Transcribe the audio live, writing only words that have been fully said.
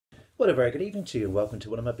Well, a very good evening to you and welcome to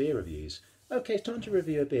one of my beer reviews. Okay, it's time to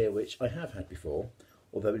review a beer which I have had before,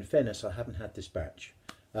 although in fairness I haven't had this batch.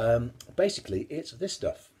 Basically, it's this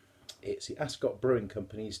stuff. It's the Ascot Brewing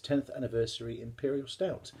Company's 10th anniversary Imperial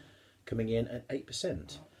Stout, coming in at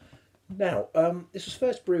 8%. Now, this was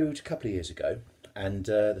first brewed a couple of years ago, and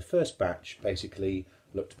the first batch basically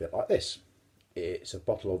looked a bit like this. It's a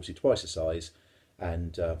bottle obviously twice the size,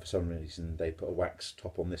 and for some reason they put a wax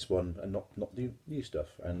top on this one and not the new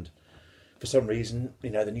stuff. And for some reason,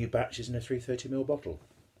 the new batch is in a 330ml bottle.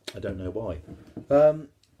 I don't know why.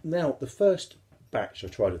 Now, the first batch I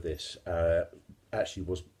tried of this actually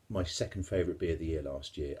was my second favourite beer of the year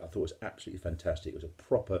last year. I thought it was absolutely fantastic. It was a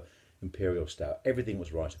proper Imperial Stout. Everything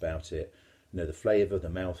was right about it. The flavour, the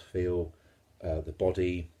mouthfeel, the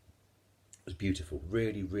body was beautiful.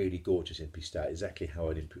 Really, really gorgeous Impy Stout. Exactly how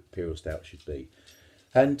an Imperial Stout should be.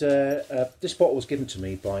 And this bottle was given to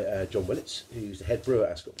me by John Willits, who's the head brewer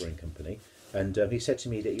at Ascot Brewing Company. And he said to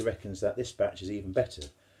me that he reckons that this batch is even better.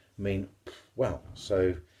 I mean, wow.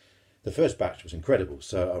 So the first batch was incredible.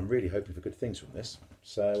 So I'm really hoping for good things from this.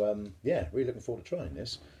 So yeah, really looking forward to trying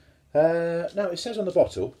this. Now it says on the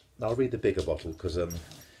bottle, I'll read the bigger bottle because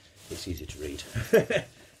it's easier to read.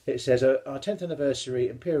 It says our 10th anniversary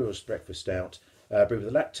Imperial Breakfast Stout, brewed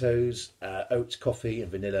with lactose, oats, coffee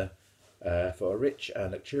and vanilla for a rich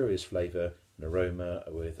and luxurious flavour and aroma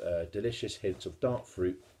with delicious hints of dark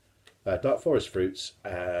forest fruits,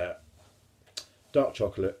 dark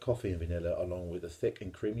chocolate, coffee and vanilla, along with a thick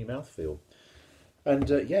and creamy mouthfeel. And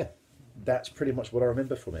yeah, that's pretty much what I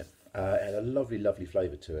remember from it. It had a lovely, lovely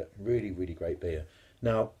flavour to it. Really, really great beer.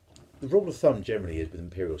 Now, the rule of thumb generally is with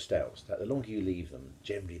Imperial Stouts that the longer you leave them,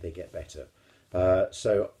 generally they get better.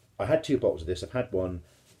 So I had two bottles of this. I've had one,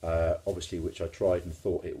 obviously, which I tried and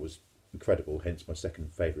thought it was incredible, hence my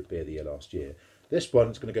second favourite beer of the year last year. This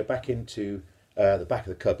one's going to go back into the back of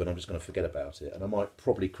the cupboard. I'm just going to forget about it, and I might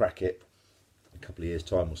probably crack it in a couple of years'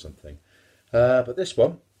 time or something. But this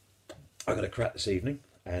one, I'm going to crack this evening,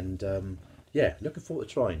 and yeah, looking forward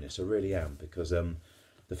to trying this. I really am, because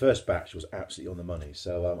the first batch was absolutely on the money.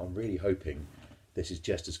 So I'm really hoping this is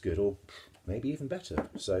just as good, or maybe even better.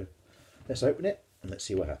 So let's open it and let's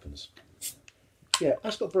see what happens. Yeah,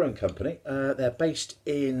 Ascot Brewing Company. They're based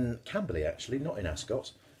in Camberley, actually, not in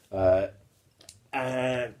Ascot.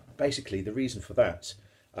 And basically, the reason for that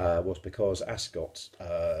was because Ascot,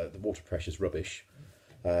 the water pressure's rubbish.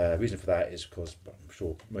 The reason for that is because, I'm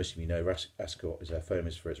sure most of you know, Ascot is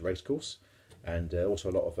famous for its racecourse, and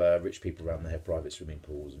also a lot of rich people around there have private swimming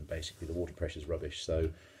pools, and basically the water pressure's rubbish, so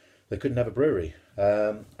they couldn't have a brewery.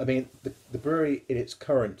 I mean, the brewery in its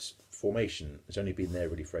current formation has only been there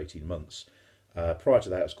really for 18 months. Prior to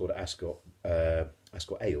that, it was called Ascot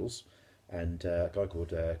Ales, and a guy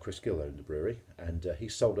called Chris Gill owned the brewery, and he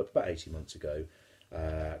sold up about 18 months ago.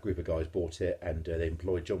 A group of guys bought it, and they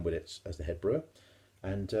employed John Willits as the head brewer.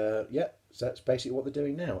 And yeah, so that's basically what they're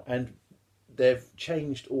doing now. And they've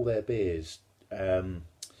changed all their beers.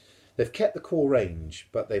 They've kept the core range,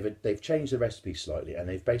 but they've changed the recipe slightly, and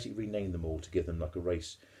they've basically renamed them all to give them like a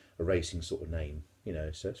racing sort of name.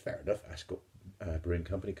 So it's fair enough. Ascot Brewing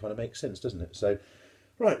Company kind of makes sense, doesn't it? So,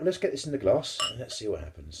 right, well, let's get this in the glass and let's see what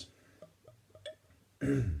happens.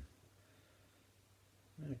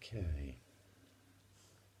 Okay.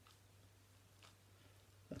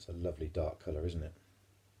 That's a lovely dark colour, isn't it?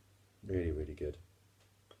 Really, really good.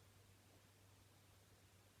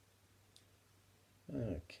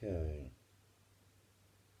 Okay.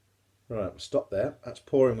 Right, we'll stop there. That's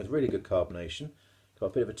pouring with really good carbonation. Got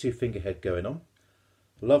a bit of a two-finger head going on.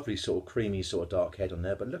 Lovely sort of creamy sort of dark head on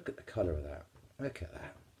there, but look at the colour of that. Look at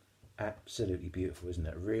that. Absolutely beautiful, isn't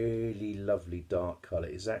it? Really lovely dark colour.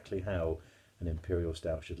 Exactly how an Imperial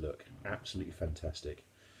Stout should look. Absolutely fantastic.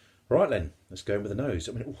 Right then, let's go in with the nose.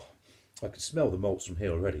 I mean, I can smell the malts from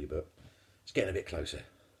here already, but it's getting a bit closer.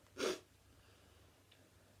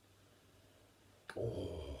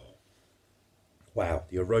 Oh, wow,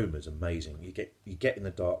 the aroma's amazing. You get in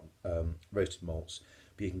the dark roasted malts,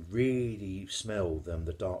 but you can really smell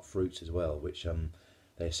the dark fruits as well, which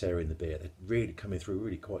they're sharing in the beer. They're really coming through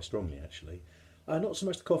really quite strongly, actually. Not so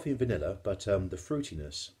much the coffee and vanilla, but the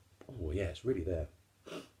fruitiness. Oh yeah, it's really there.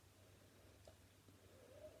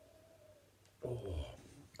 Oh,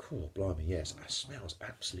 cool, blimey, yes, that smells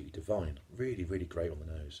absolutely divine. Really, really great on the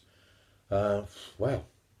nose. Wow,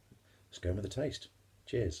 let's go in with the taste.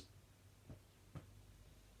 Cheers.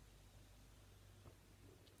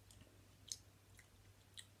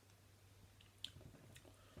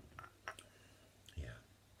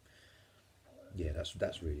 Yeah,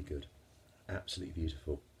 that's really good. Absolutely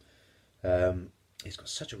beautiful. It's got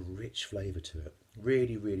such a rich flavour to it.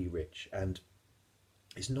 Really, really rich. And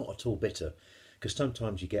It's not at all bitter, because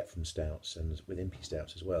sometimes you get from stouts and with impy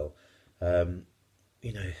stouts as well. Um,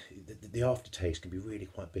 you know, the aftertaste can be really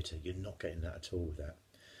quite bitter. You're not getting that at all with that.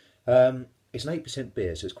 It's an 8%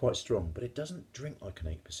 beer, so it's quite strong, but it doesn't drink like an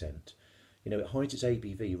 8%. You know, it hides its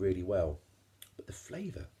ABV really well, but the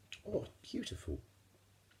flavour, oh, beautiful.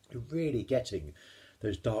 You're really getting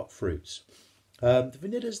those dark fruits. The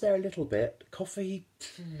vanilla's there a little bit, coffee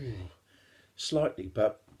slightly,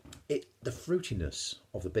 but the fruitiness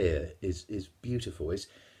of the beer is beautiful.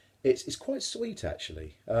 It's quite sweet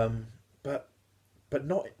actually, but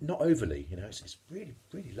not overly. You know, it's really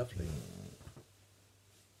really lovely.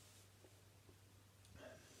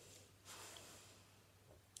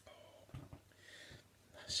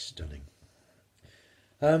 Stunning.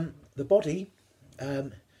 The body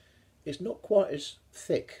is not quite as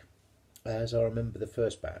thick as I remember the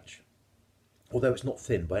first batch, although it's not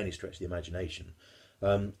thin by any stretch of the imagination.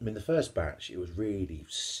 I mean, the first batch, it was really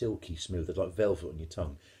silky smooth, it's like velvet on your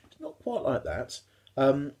tongue. It's not quite like that,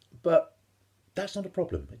 but that's not a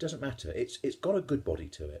problem. It doesn't matter. It's got a good body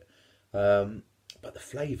to it, but the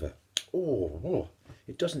flavour, oh,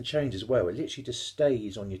 it doesn't change as well. It literally just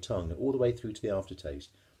stays on your tongue all the way through to the aftertaste.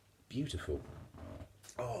 Beautiful.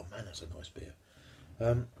 Oh man, that's a nice beer.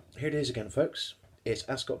 Here it is again, folks. It's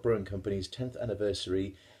Ascot Brewing Company's 10th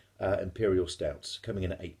anniversary Imperial Stouts, coming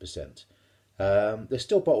in at 8%. There's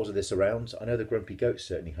still bottles of this around. I know the Grumpy Goat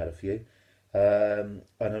certainly had a few. And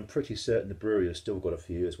I'm pretty certain the brewery has still got a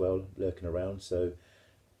few as well lurking around. So,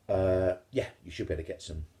 yeah, you should be able to get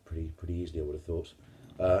some pretty easily, I would have thought.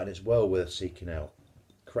 And it's well worth seeking out.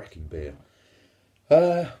 Cracking beer.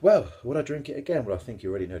 Well, would I drink it again? Well, I think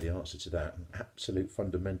you already know the answer to that. An absolute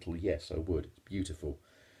fundamental yes, I would. It's beautiful.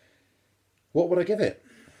 What would I give it?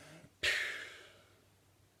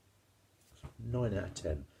 9 out of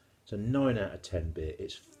 10. It's a 9 out of 10 beer.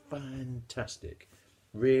 It's fantastic.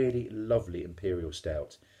 Really lovely Imperial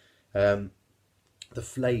Stout. The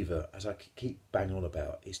flavour, as I keep banging on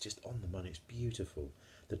about, it's just on the money. It's beautiful.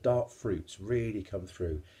 The dark fruits really come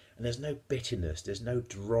through. And there's no bitterness. There's no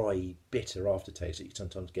dry, bitter aftertaste that you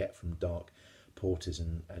sometimes get from dark porters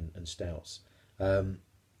and stouts. Oh,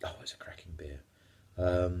 it's a cracking beer.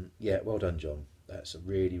 Yeah, well done, John. That's a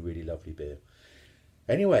really, really lovely beer.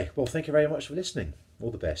 Anyway, well, thank you very much for listening.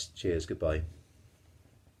 All the best. Cheers. Goodbye.